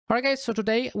Alright guys, so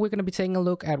today we're going to be taking a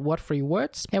look at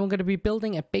What3Words and we're going to be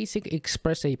building a basic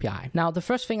Express API. Now the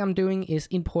first thing I'm doing is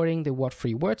importing the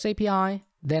What3Words API.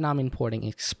 Then I'm importing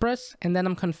Express, and then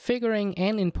I'm configuring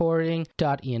and importing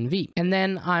 .env. And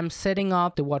then I'm setting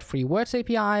up the What3Words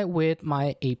API with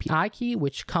my API key,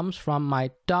 which comes from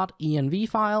my .env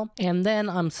file. And then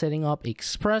I'm setting up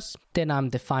Express. Then I'm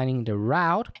defining the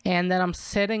route, and then I'm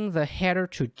setting the header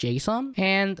to JSON.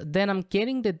 And then I'm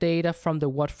getting the data from the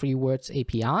What3Words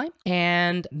API.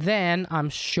 And then I'm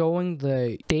showing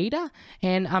the data,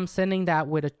 and I'm sending that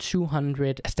with a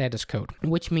 200 status code,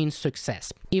 which means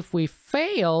success. If we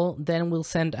fail, then we'll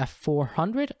send a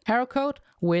 400 error code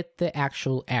with the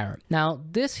actual error. Now,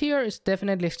 this here is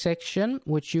definitely a section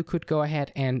which you could go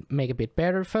ahead and make a bit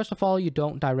better. First of all, you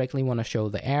don't directly want to show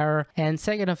the error. And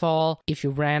second of all, if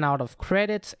you ran out of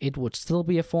credits, it would still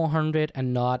be a 400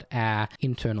 and not a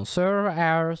internal server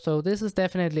error. So this is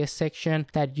definitely a section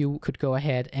that you could go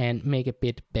ahead and make a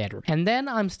bit better. And then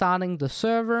I'm starting the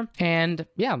server, and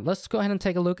yeah, let's go ahead and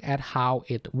take a look at how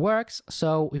it works.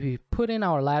 So if we put in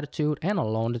our latitude and our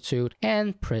longitude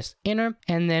and press enter,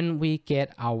 and then we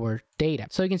get our data.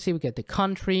 So you can see we get the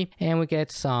country, and we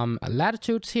get some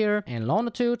latitudes here and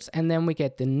longitudes, and then we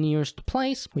get the nearest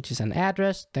place, which is an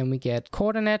address. Then we get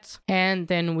coordinates, and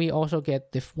then we also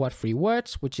get the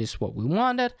What3Words, which is what we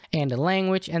wanted, and the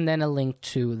language, and then a link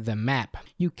to the map.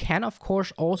 You can of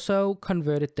course also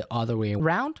convert it the other way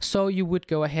around. So you would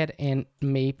go ahead and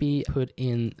maybe put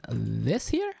in this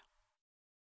here.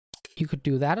 You could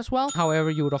do that as well. However,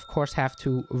 you would of course have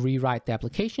to rewrite the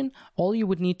application. All you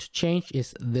would need to change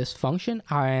is this function,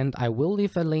 and I will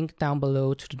leave a link down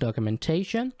below to the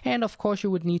documentation. And of course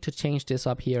you would need to change this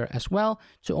up here as well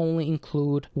to only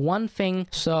include one thing.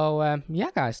 So yeah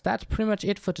guys, that's pretty much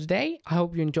it for today. I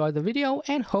hope you enjoyed the video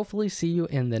and hopefully see you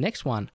in the next one.